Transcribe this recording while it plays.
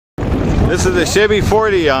This is a Chevy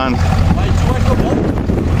 40 on.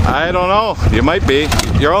 I don't know. You might be.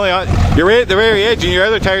 You're only on. You're right at the very edge, and your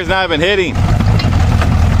other tire's not even hitting.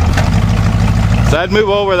 So I'd move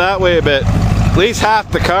over that way a bit. At least half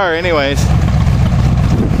the car, anyways.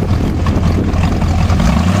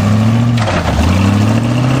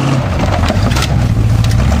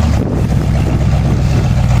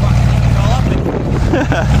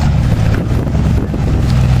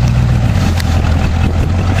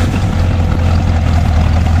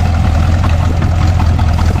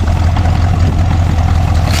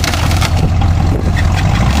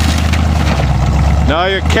 No,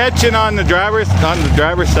 you're catching on the driver's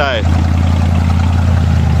side.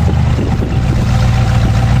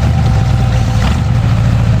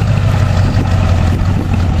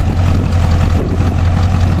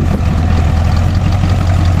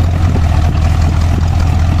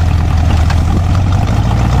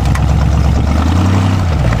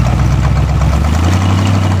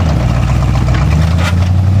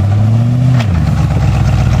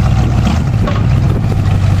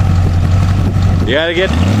 You gotta get...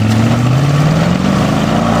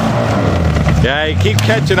 Yeah, you keep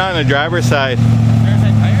catching on the driver's side. There's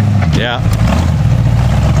that tire? Yeah.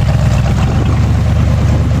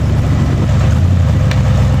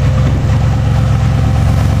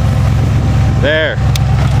 There.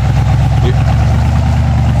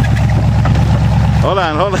 Hold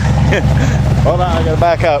on, hold on. Hold on, I gotta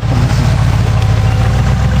back up.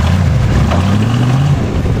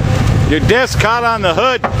 Your disc caught on the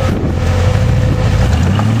hood.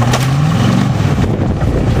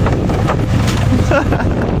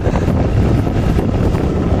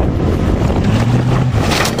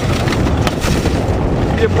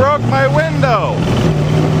 You broke my window.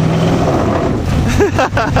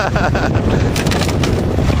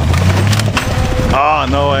 Oh,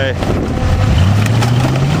 no way.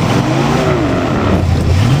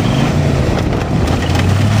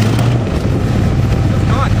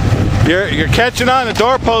 You're catching on the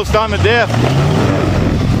doorpost on the diff.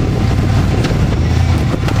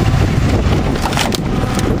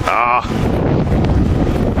 Ah.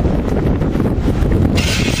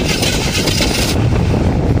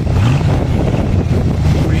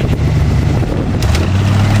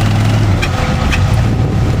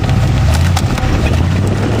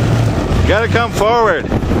 Gotta come forward.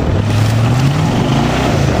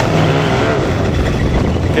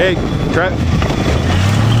 Okay, try.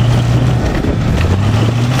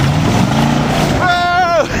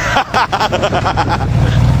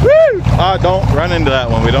 Woo! Oh, don't run into that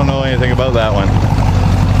one. We don't know anything about that one.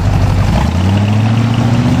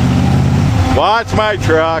 Watch my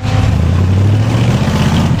truck.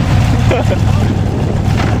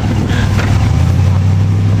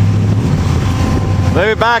 Let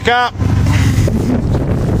me back up.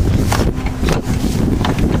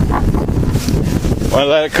 Want to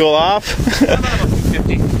let it cool off?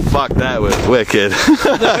 50. Fuck, that was wicked.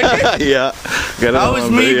 Yeah. That was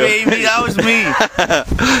me, baby. That was me.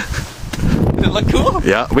 Did it look cool?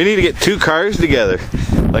 Yeah. We need to get two cars together,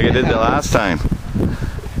 like I did the last time.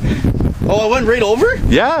 Oh, I went right over?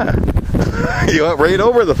 Yeah. You went right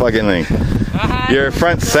over the fucking thing. Your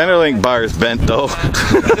front center link bar is bent though.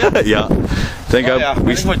 Yeah. I think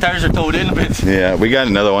my tires are towed in a bit. Yeah, we got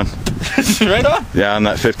another one. Right on? Yeah, on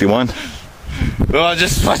that 51. Well, I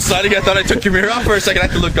just decided I thought I took your mirror off for a second. I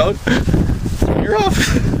had to look out. Mirror off.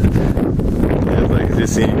 Yeah, it's like I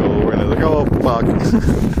just seen you go over and I was like, oh fuck.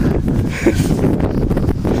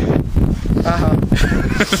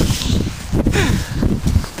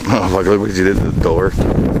 Oh fuck, look what you did to the door.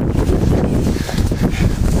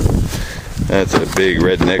 That's a big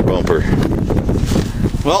redneck bumper.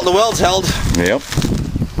 Well, the weld's held. Yep.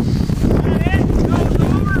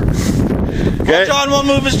 Okay. John won't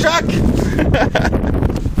move his truck.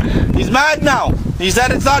 He's mad now. He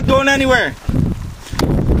said it's not going anywhere.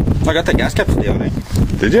 I got the gas cap for the other day.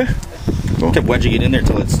 Did you? Cool. Kept wedging it in there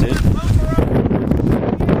till it stayed.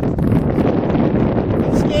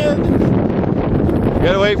 I'm scared. You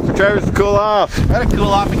gotta wait for Travis to cool off. Gotta cool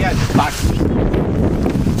off again. Fuck.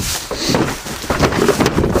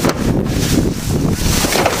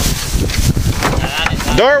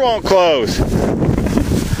 Door won't close.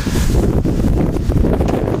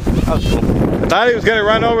 That was cool. I thought he was gonna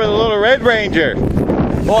run over the little Red Ranger.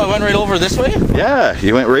 Oh, I went right over this way? Yeah,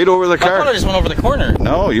 you went right over the car. I thought I just went over the corner.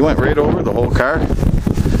 No, you went right over the whole car.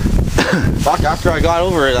 Fuck, after I got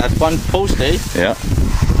over that fun post, eh? Yeah.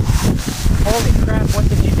 Holy crap, what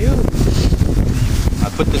did you do? I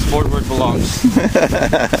put this board where it belongs.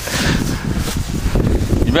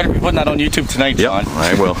 You better be putting that on YouTube tonight, John. Yep,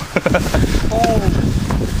 I will. Oh.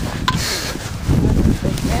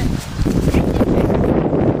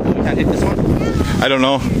 I don't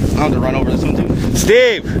know. I'll have to run over this one too.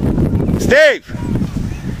 Steve! Steve!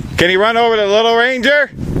 Can you run over the little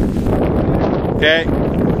Ranger? Okay.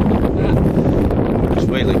 Just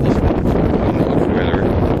wait like this one.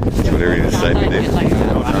 Whatever you decide to do.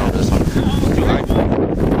 This one. Too high.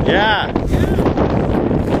 Yeah!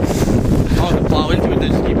 I'll have to plow into it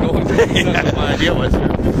then just keep going. That's what my idea was.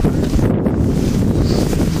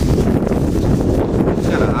 It's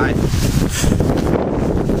kinda high.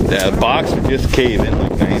 Yeah, the box would just cave in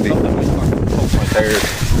like 90.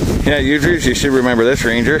 Yeah, you should remember this,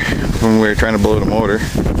 Ranger, when we were trying to blow the motor.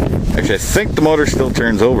 Actually, I think the motor still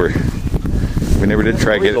turns over. We never did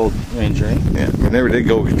try to get it. Ranger, eh? Yeah, we never did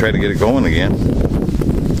go try to get it going again. I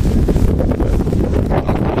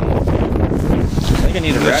think I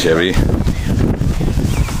need a That rat Chevy. truck.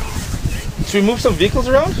 Should we move some vehicles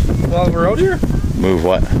around while we're out here? Move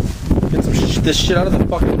what? Get some this shit out of the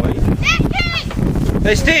fucking way.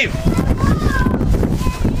 Hey, Steve!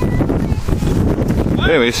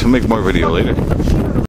 Anyways, we'll make more video later.